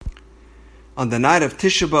On the night of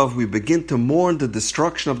Tisha B'Av, we begin to mourn the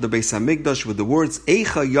destruction of the Beis Hamikdash with the words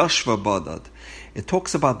Eicha Yashva Badad. It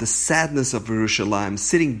talks about the sadness of Yerushalayim,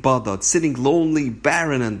 sitting badad, sitting lonely,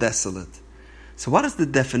 barren, and desolate. So what is the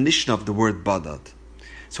definition of the word badad?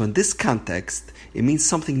 So in this context, it means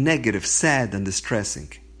something negative, sad, and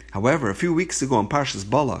distressing. However, a few weeks ago in Parshas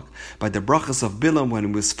Balak, by the brachas of Bilam, when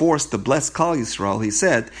he was forced to bless Klal Yisrael, he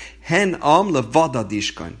said, Hen am levadad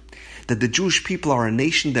yishkan, that the Jewish people are a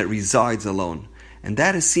nation that resides alone. And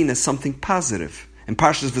that is seen as something positive. In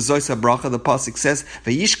Parshas V'Zois HaBracha, the pasuk says,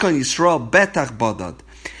 V'yishkan Yisrael betach badad.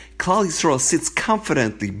 Klal Yisrael sits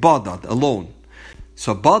confidently, badad, alone.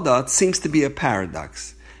 So badad seems to be a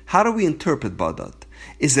paradox. How do we interpret badad?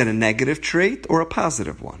 Is it a negative trait or a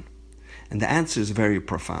positive one? And the answer is very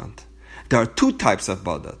profound. There are two types of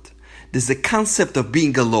badad. There's the concept of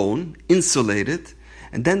being alone, insulated,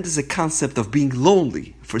 and then there's a concept of being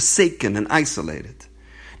lonely, forsaken and isolated.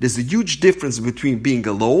 There's a huge difference between being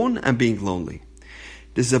alone and being lonely.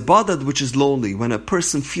 There's a badad which is lonely, when a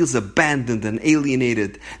person feels abandoned and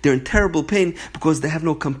alienated. They're in terrible pain because they have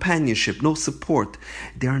no companionship, no support.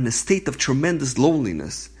 They are in a state of tremendous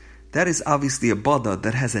loneliness. That is obviously a badad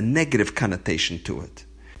that has a negative connotation to it.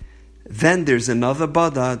 Then there's another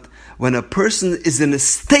badad when a person is in a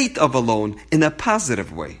state of alone in a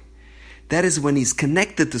positive way. That is when he's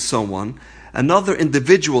connected to someone, another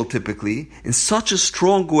individual typically, in such a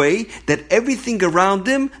strong way that everything around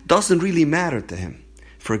him doesn't really matter to him.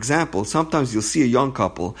 For example, sometimes you'll see a young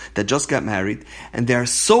couple that just got married and they are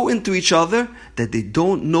so into each other that they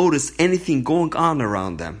don't notice anything going on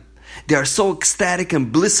around them. They are so ecstatic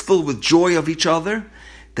and blissful with joy of each other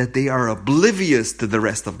that they are oblivious to the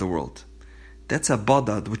rest of the world. That's a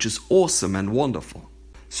badad which is awesome and wonderful.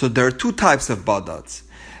 So there are two types of badads.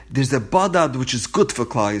 There's a badad which is good for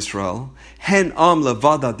Klal Yisrael, hen am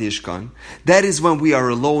levadad yishkan. That is when we are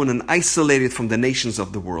alone and isolated from the nations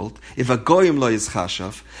of the world. If a goyim lo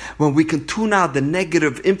yizchashav, when we can tune out the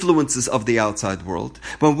negative influences of the outside world,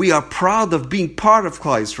 when we are proud of being part of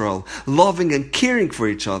Klal Yisrael, loving and caring for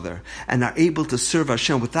each other, and are able to serve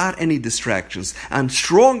Hashem without any distractions, and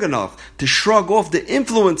strong enough to shrug off the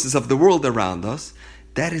influences of the world around us,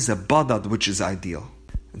 that is a badad which is ideal.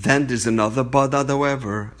 Then there's another badad,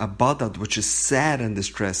 however, a badad which is sad and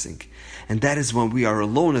distressing. And that is when we are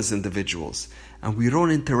alone as individuals, and we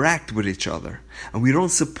don't interact with each other, and we don't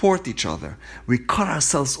support each other. We cut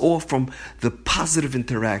ourselves off from the positive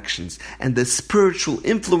interactions and the spiritual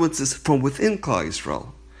influences from within Klal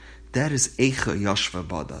Yisrael. That is Eicha Yashva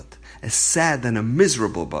badad, a sad and a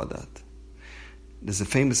miserable badad. There's a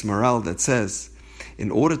famous Maharal that says, in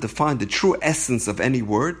order to find the true essence of any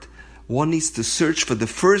word, one needs to search for the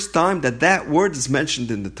first time that word is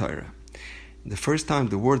mentioned in the Torah. The first time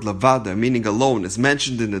the word lavada, meaning alone, is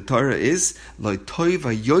mentioned in the Torah is Lo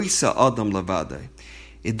toiva yoisa adam lavada.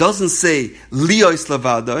 It doesn't say liyos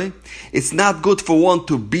lavada. It's not good for one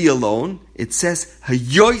to be alone. It says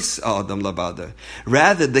hayois adam lavada.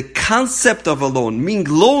 Rather, the concept of alone, meaning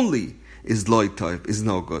lonely, is lo toiv, is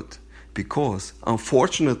no good. Because,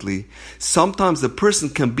 unfortunately, sometimes a person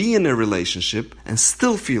can be in a relationship and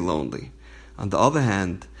still feel lonely. On the other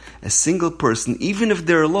hand, a single person, even if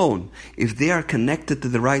they're alone, if they are connected to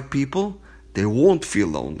the right people, they won't feel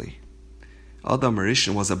lonely. Adam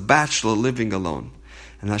HaRishon was a bachelor living alone,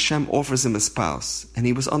 and Hashem offers him a spouse, and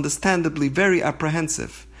he was understandably very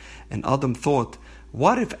apprehensive. And Adam thought,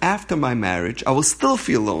 what if after my marriage I will still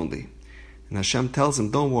feel lonely? And Hashem tells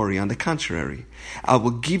him, don't worry, on the contrary, I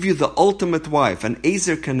will give you the ultimate wife, an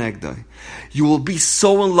Ezer Kenegdai. You will be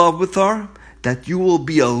so in love with her that you will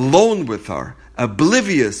be alone with her,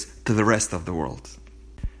 oblivious to the rest of the world.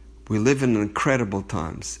 We live in incredible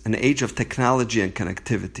times, an age of technology and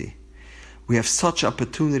connectivity. We have such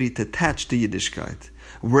opportunity to attach to Yiddishkeit.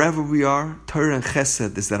 Wherever we are, Torah and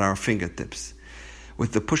Chesed is at our fingertips.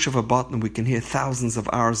 With the push of a button, we can hear thousands of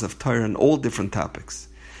hours of Torah on all different topics.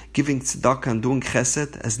 Giving tzedakah and doing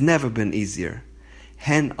chesed has never been easier.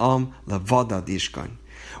 Hen am levadad yishkan.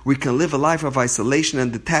 We can live a life of isolation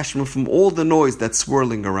and detachment from all the noise that's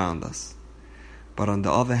swirling around us. But on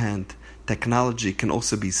the other hand, technology can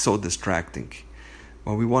also be so distracting.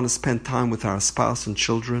 When we want to spend time with our spouse and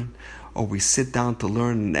children, or we sit down to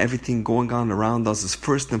learn and everything going on around us is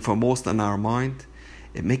first and foremost on our mind,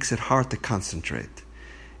 it makes it hard to concentrate.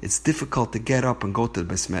 It's difficult to get up and go to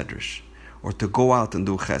the Beis Medrash, or to go out and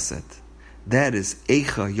do chesed. That is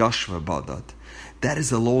Eicha Yashva badad. That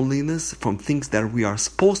is a loneliness from things that we are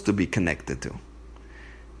supposed to be connected to.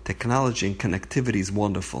 Technology and connectivity is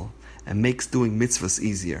wonderful and makes doing mitzvahs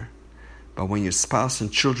easier. But when your spouse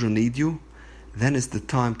and children need you, then is the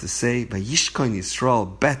time to say, Vayishkan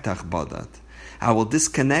Yisrael betach badad. I will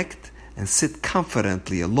disconnect and sit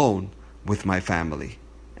confidently alone with my family.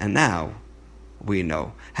 And now we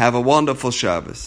know. Have a wonderful Shabbos.